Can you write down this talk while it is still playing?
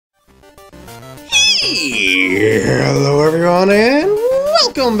Hello everyone and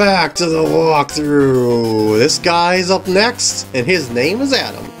welcome back to the walkthrough! This guy's up next and his name is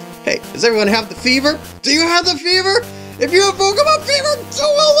Adam. Hey, does everyone have the fever? Do you have the fever? If you have Pokemon fever, do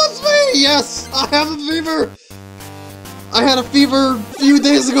well with me! Yes, I have the fever! I had a fever a few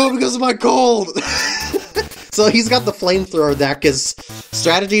days ago because of my cold! So he's got the flamethrower deck. His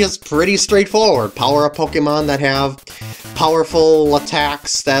strategy is pretty straightforward. Power up Pokemon that have powerful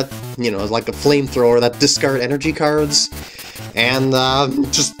attacks that, you know, like a flamethrower that discard energy cards. And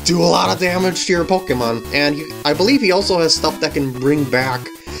just do a lot of damage to your Pokemon. And I believe he also has stuff that can bring back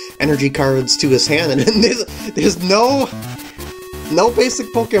energy cards to his hand. And there's no basic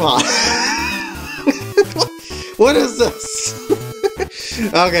Pokemon. What is this?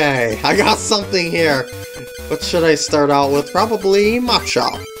 Okay, I got something here. What should I start out with? Probably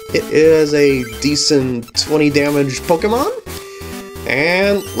Machop. It is a decent 20 damage Pokemon.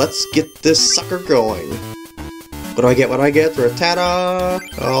 And let's get this sucker going. What do I get? What do I get? Rattata.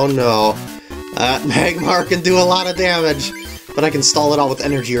 Oh no. That Magmar can do a lot of damage, but I can stall it out with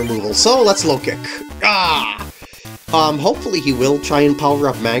energy removal. So let's low kick. Hopefully he will try and power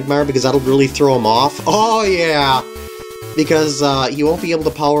up Magmar because that'll really throw him off. Oh yeah. Because he won't be able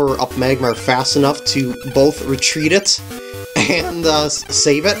to power up Magmar fast enough to both retreat it and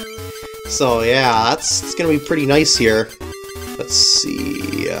save it. So yeah, that's gonna be pretty nice here. Let's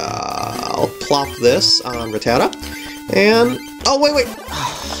see, I'll plop this on Rattata, and oh wait,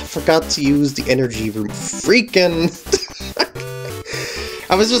 I forgot to use the energy room. Freaking!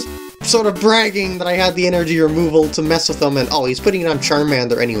 I was just sort of bragging that I had the energy removal to mess with him, and oh, he's putting it on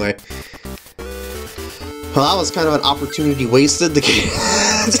Charmander anyway. Well, that was kind of an opportunity wasted to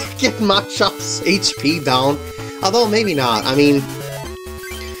get Machop's HP down. Although, maybe not. I mean,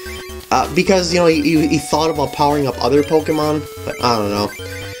 because, you know, he thought about powering up other Pokemon, but I don't know.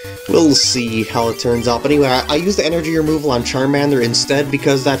 We'll see how it turns out. But anyway, I used the energy removal on Charmander instead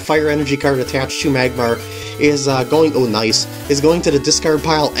because that fire energy card attached to Magmar is going, oh nice, is going to the discard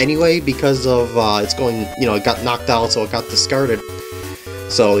pile anyway because of, it's going, you know, it got knocked out, so it got discarded.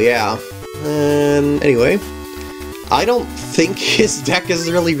 So, yeah. And anyway, I don't think his deck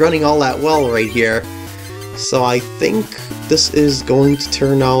is really running all that well right here. So I think this is going to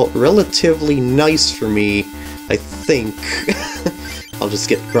turn out relatively nice for me, I think. I'll just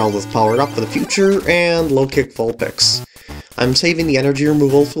get Growlithe powered up for the future and low kick Vulpix. I'm saving the energy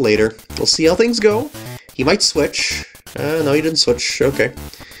removal for later. We'll see how things go. He might switch. No, he didn't switch. Okay.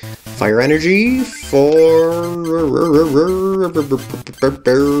 Fire energy for...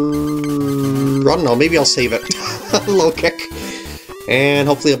 I don't know, maybe I'll save it. Low kick. And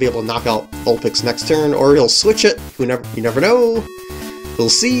hopefully I'll be able to knock out Vulpix next turn, or he'll switch it. You never know. We'll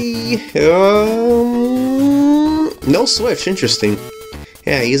see. No switch, interesting.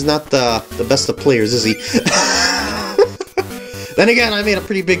 Yeah, he's not the best of players, is he? Then again, I made a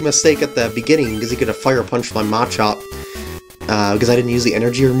pretty big mistake at the beginning, because he could have fire punched my Machop. Because I didn't use the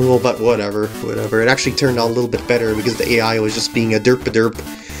energy removal, but whatever. It actually turned out a little bit better because the AI was just being a derp-a-derp.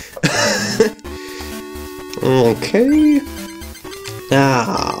 Okay.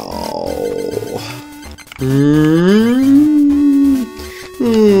 Now...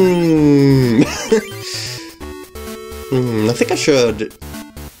 I think I should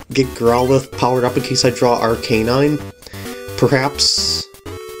get Growlithe powered up in case I draw Arcanine. Perhaps.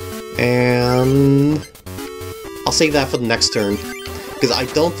 And... I'll save that for the next turn, because I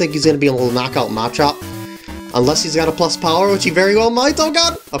don't think he's going to be able to knock out Machop, unless he's got a plus power, which he very well might. Oh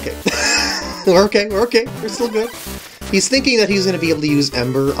god! Okay. We're okay, we're still good. He's thinking that he's going to be able to use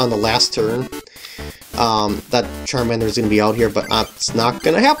Ember on the last turn, that Charmander's going to be out here, but that's not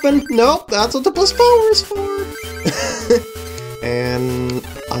going to happen. Nope, that's what the plus power is for. And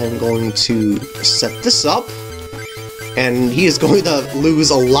I'm going to set this up, and he is going to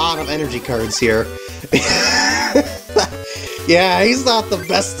lose a lot of energy cards here. Yeah, he's not the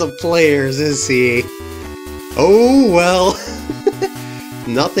best of players, is he? Oh, well.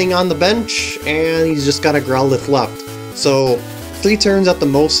 Nothing on the bench, and he's just got a Growlithe left. So, 3 turns at the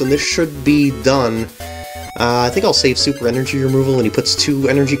most, and this should be done. I think I'll save Super Energy Removal, and he puts 2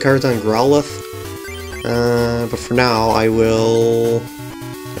 energy cards on Growlithe. But for now, I will,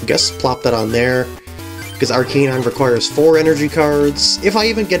 I guess, plop that on there. Because Arcanine requires 4 energy cards. If I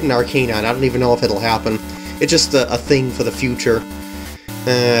even get an Arcanine, I don't even know if it'll happen. It's just a thing for the future.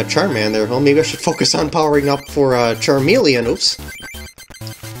 Charmander. Well, maybe I should focus on powering up for Charmeleon. Oops.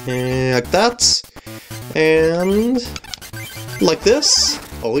 Like that. And... like this.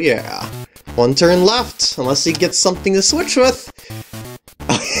 Oh yeah. 1 turn left, unless he gets something to switch with.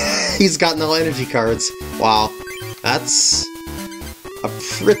 He's got no energy cards. Wow. That's a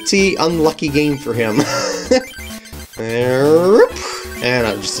pretty unlucky game for him. And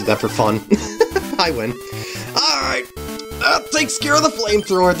I just did that for fun. I win. Alright, that takes care of the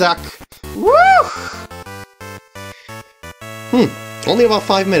flamethrower deck. Woo! Only about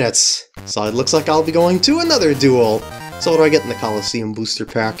 5 minutes, so it looks like I'll be going to another duel. So what do I get in the Coliseum booster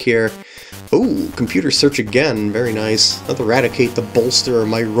pack here? Oh, computer search again, very nice. I'll eradicate the bolster of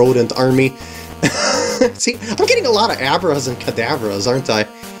my rodent army. See, I'm getting a lot of Abras and Kadabras, aren't I?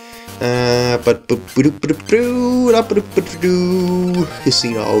 You've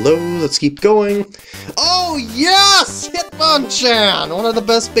seen all those, let's keep going. Oh yes! Hitmonchan! One of the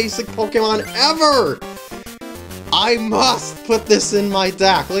best basic Pokemon ever! I must put this in my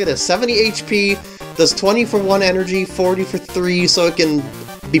deck. Look at this, 70 HP, does 20 for 1 energy, 40 for 3, so it can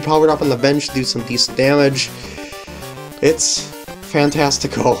be powered up on the bench, do some decent damage. It's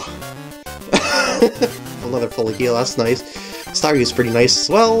fantastico. Another full heal, that's nice. Staryu's pretty nice as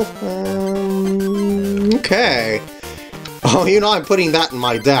well. Okay. Oh, you know I'm putting that in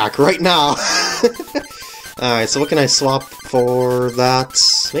my deck right now. Alright, so what can I swap for that?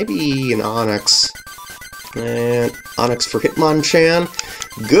 Maybe an Onix. And Onix for Hitmonchan.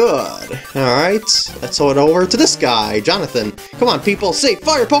 Good. Alright, let's throw it over to this guy, Jonathan. Come on, people, say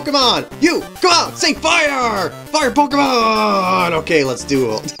fire Pokemon! You! Come on, say fire! Fire Pokemon! Okay, let's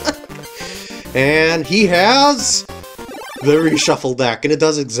do it. And he has the reshuffle deck, and it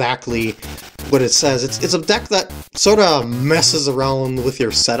does exactly what it says. It's a deck that sort of messes around with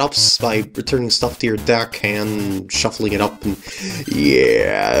your setups by returning stuff to your deck and shuffling it up, and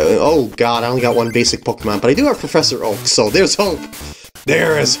yeah. Oh god, I only got 1 basic Pokemon, but I do have Professor Oak, so there's hope.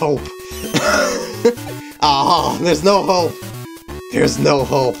 There is hope. Ah, there's no hope. There's no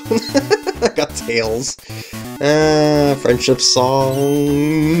hope. I got Tails. Friendship song...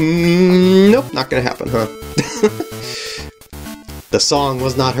 Nope, not gonna happen, huh? The song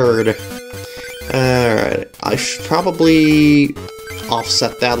was not heard. Alright, I should probably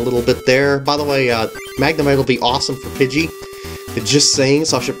offset that a little bit there. By the way, Magnemite will be awesome for Pidgey. Just saying,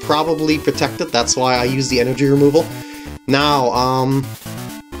 so I should probably protect it. That's why I use the energy removal. Now,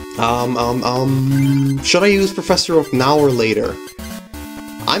 should I use Professor Oak now or later?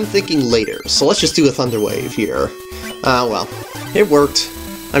 I'm thinking later, so let's just do a Thunder Wave here. Well, it worked.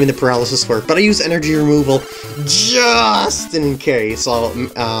 I mean, the paralysis worked, but I use energy removal just in case. So,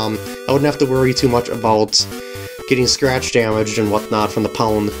 I wouldn't have to worry too much about getting scratch damaged and whatnot from the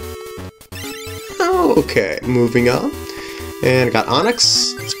pound. Okay, moving on. And I got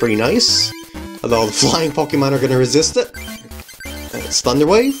Onix. It's pretty nice. Although the flying Pokemon are going to resist it. And it's Thunder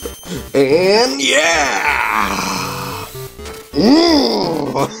Wave. And yeah!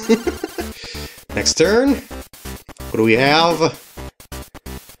 Next turn. What do we have?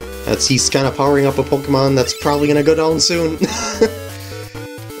 He's kind of powering up a Pokemon that's probably going to go down soon.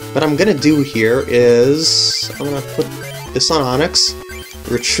 What I'm going to do here is... I'm going to put this on Onix.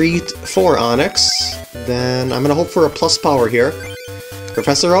 Retreat for Onix. Then I'm going to hope for a plus power here.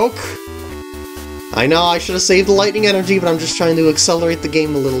 Professor Oak. I know I should have saved the lightning energy, but I'm just trying to accelerate the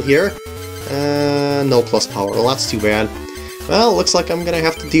game a little here. No plus power. Well, that's too bad. Well, looks like I'm going to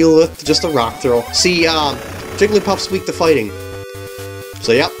have to deal with just a rock throw. See, Jigglypuff's weak to fighting.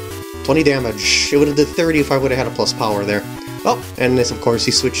 So, yep. 20 damage. It would have did 30 if I would have had a plus power there. Oh, and this, of course,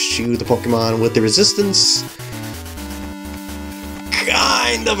 he switched to the Pokemon with the resistance.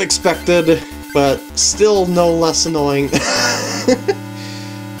 Kind of expected, but still no less annoying.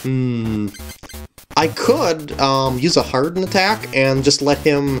 I could use a Harden attack and just let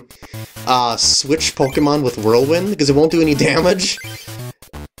him switch Pokemon with Whirlwind, because it won't do any damage.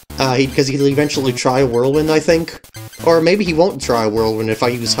 Because he'll eventually try a Whirlwind, I think. Or maybe he won't try a Whirlwind if I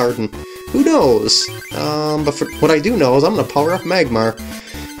use Harden. Who knows? But for what I do know is I'm going to power up Magmar.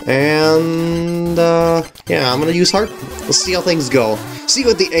 And, yeah, I'm going to use Harden. We'll see how things go. See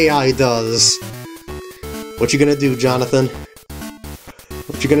what the AI does. What you gonna do, Jonathan?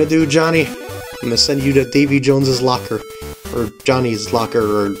 What you gonna do, Johnny? I'm gonna send you to Davy Jones's locker. Or Johnny's locker,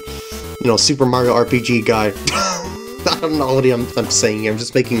 or, you know, Super Mario RPG guy. I don't know what I'm saying here. I'm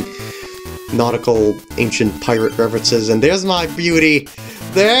just making nautical, ancient pirate references, and there's my beauty!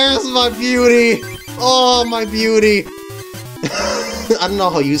 There's my beauty! Oh, my beauty! I don't know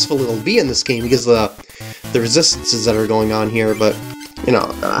how useful it'll be in this game because of the resistances that are going on here, but, you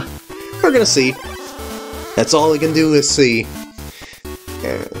know, we're gonna see. That's all I can do is see.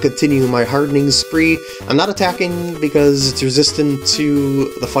 Continue my hardening spree. I'm not attacking because it's resistant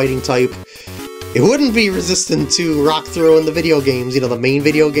to the fighting type. It wouldn't be resistant to Rock Throw in the video games, you know, the main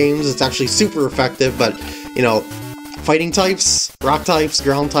video games. It's actually super effective, but, you know, fighting types, rock types,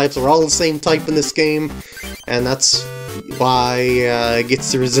 ground types are all the same type in this game, and that's why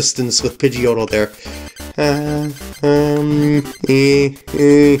gets the resistance with Pidgeotto there.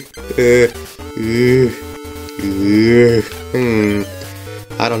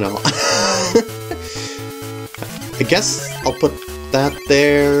 I don't know. I guess I'll put that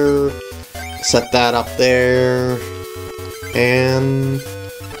there, set that up there, and...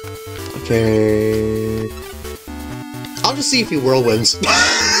 okay... I'll just see if he whirlwinds.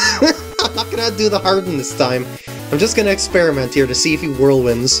 I'm not gonna do the harden this time. I'm just gonna experiment here to see if he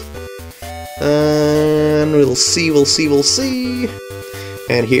whirlwinds. And we'll see, we'll see, we'll see.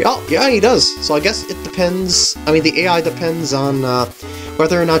 And here, oh, yeah, he does. So I guess it depends, I mean, the AI depends on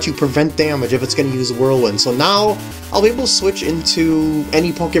whether or not you prevent damage if it's going to use Whirlwind. So now, I'll be able to switch into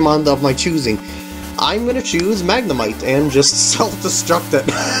any Pokemon of my choosing. I'm going to choose Magnemite and just self-destruct it.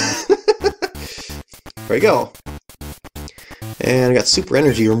 There we go. And I got Super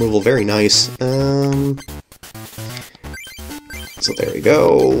Energy Removal, very nice. So there we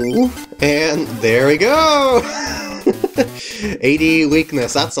go. And there we go! 80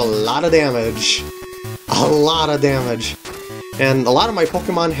 weakness, that's a lot of damage. A lot of damage. And a lot of my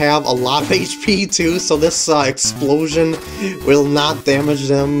Pokemon have a lot of HP too, so this explosion will not damage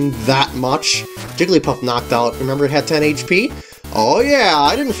them that much. Jigglypuff knocked out, remember it had 10 HP? Oh yeah,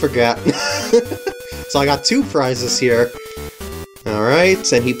 I didn't forget. So I got 2 prizes here.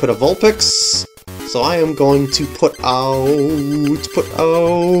 Alright, and he put a Vulpix. So I am going to put out...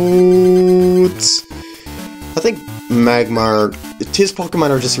 I think Magmar... his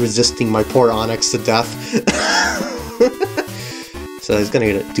Pokemon are just resisting my poor Onix to death. So he's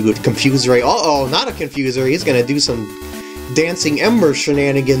gonna do a Confuse Ray. Uh-oh, not a Confuser. He's gonna do some Dancing Ember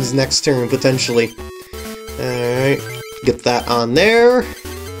shenanigans next turn, potentially. Alright, get that on there.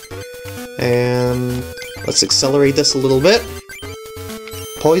 And let's accelerate this a little bit.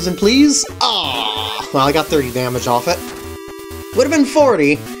 Poison, please. Ah, well, I got 30 damage off it. Would have been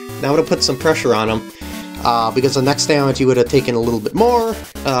 40. That would have put some pressure on him. Because the next damage he would have taken a little bit more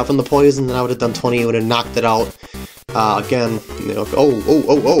from the poison, then I would have done 20, would have knocked it out. Again, you know,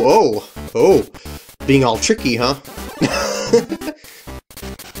 oh, being all tricky, huh?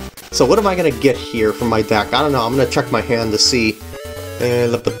 So what am I gonna get here from my deck? I don't know, I'm gonna check my hand to see.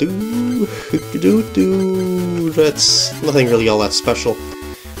 That's nothing really all that special.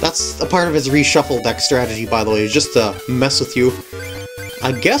 That's a part of his reshuffle deck strategy, by the way, is just to mess with you.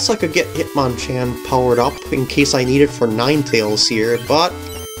 I guess I could get Hitmonchan powered up in case I need it for Ninetales here, but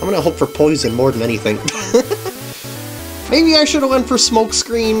I'm gonna hope for Poison more than anything. Maybe I should have went for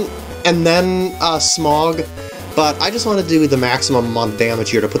Smokescreen and then Smog, but I just want to do the maximum amount of damage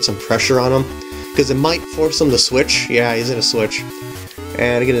here to put some pressure on him, because it might force him to switch. Yeah, he's gonna switch.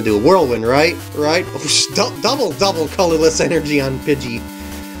 And I'm gonna do a Whirlwind, right? Right? Oh, double colorless energy on Pidgey.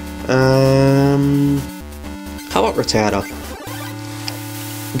 How about Rattata?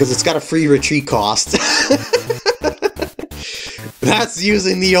 Because it's got a free retreat cost. That's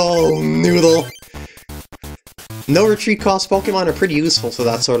using the old noodle. No retreat cost Pokemon are pretty useful for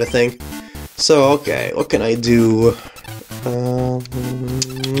that sort of thing. So, okay, what can I do?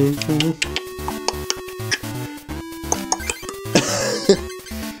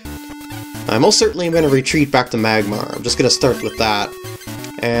 I most certainly am going to retreat back to Magmar. I'm just going to start with that.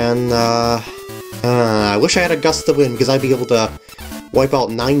 And, I wish I had a Gust of Wind, because I'd be able to wipe out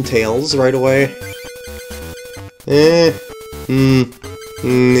Ninetales right away.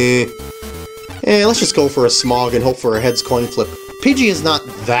 Let's just go for a Smog and hope for a heads coin flip. Pidgey is not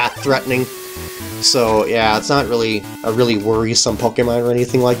that threatening, so yeah, it's not really a really worrisome Pokemon or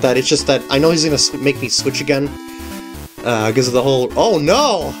anything like that. It's just that I know he's gonna make me switch again, because of the whole... Oh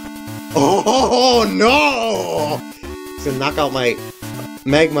no! Oh no! He's gonna knock out my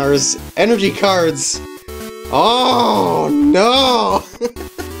Magmar's energy cards! Oh no!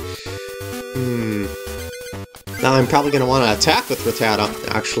 Now I'm probably gonna want to attack with Rattata,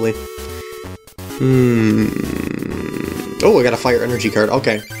 actually. Oh, I got a Fire Energy card.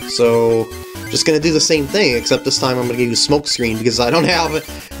 Okay, so just gonna do the same thing, except this time I'm gonna use Smokescreen because I don't have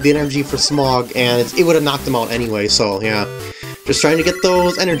the energy for Smog, and it would have knocked him out anyway. So yeah, just trying to get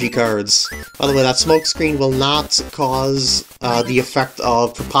those energy cards. By the way, that Smokescreen will not cause the effect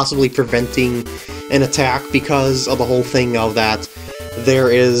of possibly preventing an attack because of the whole thing of that.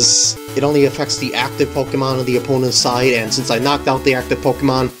 It only affects the active Pokemon on the opponent's side, and since I knocked out the active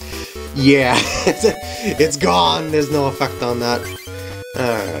Pokemon, yeah, it's gone. There's no effect on that.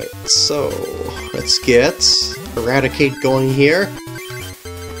 Alright, so let's get Eradicate going here.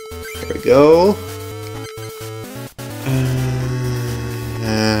 There we go.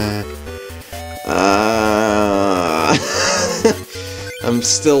 I'm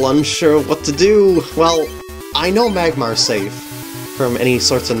still unsure what to do. Well, I know Magmar's safe from any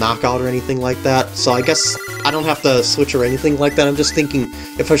sorts of knockout or anything like that, so I guess I don't have to switch or anything like that. I'm just thinking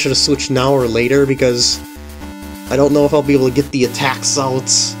if I should have switched now or later, because I don't know if I'll be able to get the attacks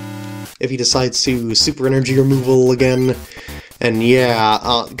out if he decides to super energy removal again. And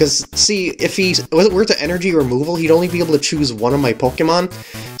yeah, because see, if he were to energy removal, he'd only be able to choose one of my Pokemon,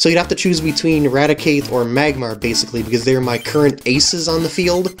 so he'd have to choose between Eradicate or Magmar, basically, because they're my current aces on the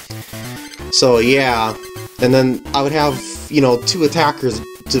field. So yeah, and then I would have, you know, 2 attackers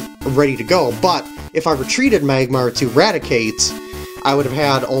ready to go, but if I retreated Magmar to Eradicate, I would have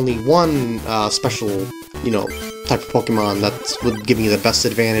had only one special, you know, type of Pokemon that would give me the best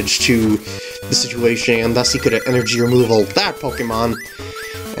advantage to the situation, and thus he could have energy removal that Pokemon.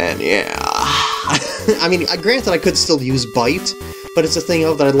 And yeah, I mean, granted I could still use Bite, but it's a thing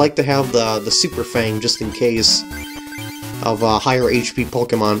of that I'd like to have the Super Fang just in case of higher HP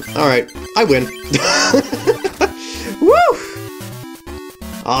Pokemon. Alright, I win. Woo!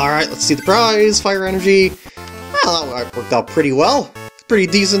 Alright, let's see the prize. Fire Energy. Well, that worked out pretty well. Pretty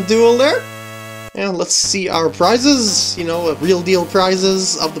decent duel there. And let's see our prizes, you know, real deal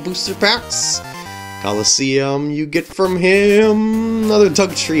prizes of the booster packs. Coliseum, you get from him another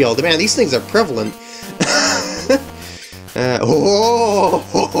Tug Trio. Man, these things are prevalent.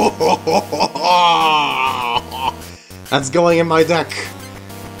 That's going in my deck.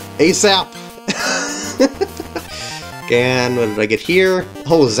 ASAP. And what did I get here?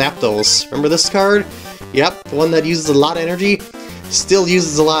 Oh, Zapdos. Remember this card? Yep, the one that uses a lot of energy. Still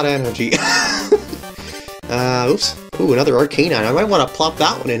uses a lot of energy. Oops. Ooh, another Arcanine. I might want to plop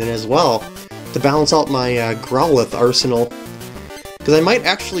that one in as well to balance out my Growlithe arsenal. Because I might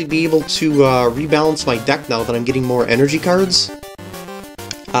actually be able to rebalance my deck now that I'm getting more energy cards.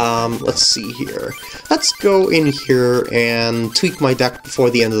 Let's see here. Let's go in here and tweak my deck before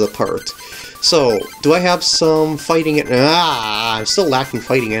the end of the part. So, do I have some fighting... I'm still lacking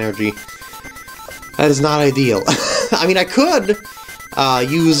fighting energy. That is not ideal. I mean, I could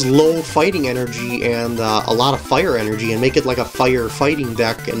use low fighting energy and a lot of fire energy and make it like a fire fighting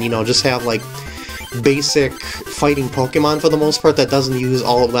deck, and, you know, just have, like, basic fighting Pokemon for the most part that doesn't use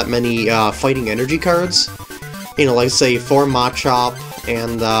all of that many fighting energy cards. You know, like, say, 4 Machop,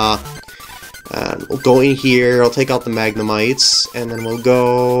 and we'll go in here, I'll take out the Magnemites, and then we'll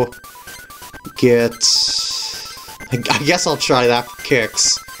go get... I guess I'll try that for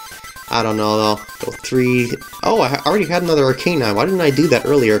kicks. I don't know, though. Go 3... Oh, I already had another Arcanine. Why didn't I do that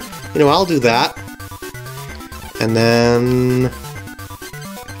earlier? You know, I'll do that. And then...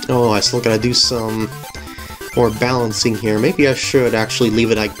 Oh, I still gotta do some more balancing here. Maybe I should actually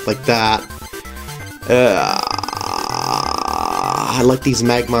leave it like that. I like these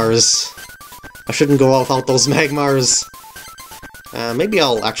Magmars. I shouldn't go without those Magmars. Maybe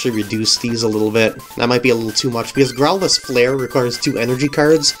I'll actually reduce these a little bit. That might be a little too much, because Growlithe's Flare requires 2 energy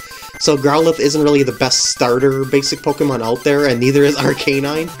cards, so Growlithe isn't really the best starter basic Pokemon out there, and neither is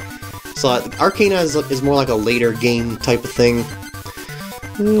Arcanine. So Arcanine is more like a later game type of thing.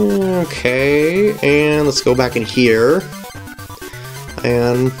 Okay, and let's go back in here.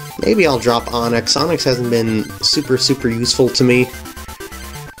 And maybe I'll drop Onyx. Onyx hasn't been super useful to me.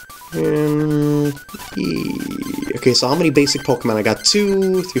 And... Okay, so how many basic Pokemon? I got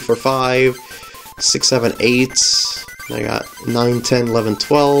 2, 3, 4, 5, 6, 7, 8. I got 9, 10, 11,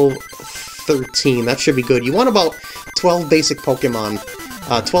 12, 13. That should be good. You want about 12 basic Pokemon.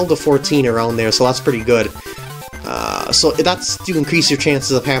 12 to 14 around there, so that's pretty good. So that's to increase your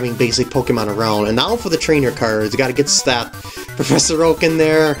chances of having basic Pokemon around. And now for the trainer cards. You gotta get that Professor Oak in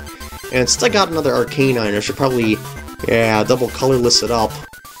there. And still got another Arcanine. I should probably, yeah, double colorless it up.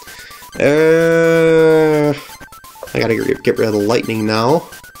 I gotta get rid of the lightning now.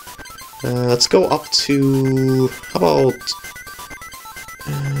 Let's go up to, how about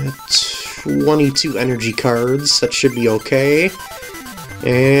 22 energy cards. That should be okay.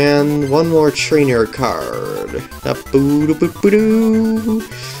 And one more trainer card. I'm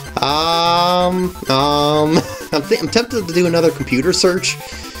tempted to do another computer search,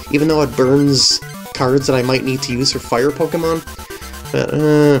 even though it burns cards that I might need to use for fire Pokemon.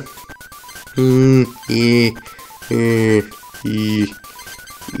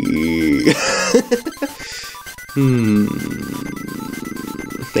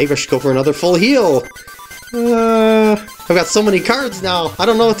 Maybe I should go for another full heal. I've got so many cards now, I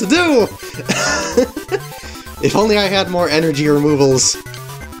don't know what to do! If only I had more energy removals.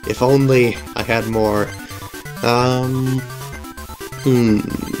 If only I had more.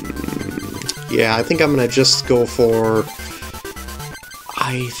 Yeah, I think I'm gonna just go for...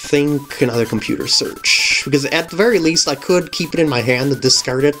 I think another computer search. Because at the very least, I could keep it in my hand and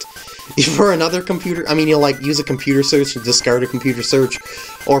discard it for another computer, I mean, you'll like use a computer search and discard a computer search,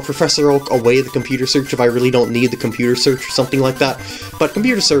 or Professor Oak away the computer search if I really don't need the computer search or something like that. But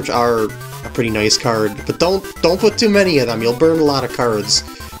computer search are a pretty nice card, but don't put too many of them, you'll burn a lot of cards.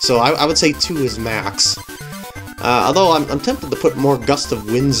 So I would say 2 is max. Although I'm tempted to put more Gust of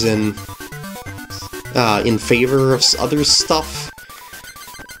Winds in favor of other stuff,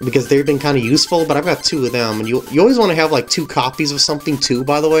 because they've been kind of useful, but I've got 2 of them, and you always want to have like 2 copies of something too,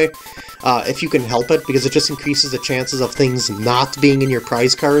 by the way, if you can help it, because it just increases the chances of things not being in your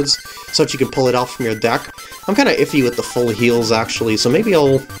prize cards, so that you can pull it out from your deck. I'm kind of iffy with the full heals, actually, so maybe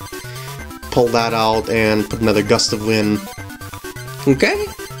I'll pull that out and put another Gust of Wind. Okay,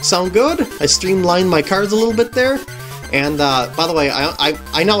 sound good? I streamlined my cards a little bit there, and by the way,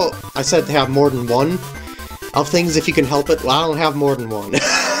 I know I said to have more than 1 of things if you can help it. Well, I don't have more than 1.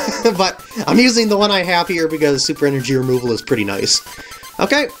 But I'm using the one I have here because super energy removal is pretty nice.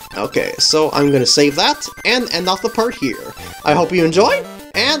 Okay, so I'm going to save that and end off the part here. I hope you enjoy,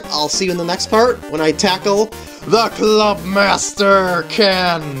 and I'll see you in the next part when I tackle the Club Master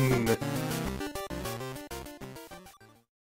Ken!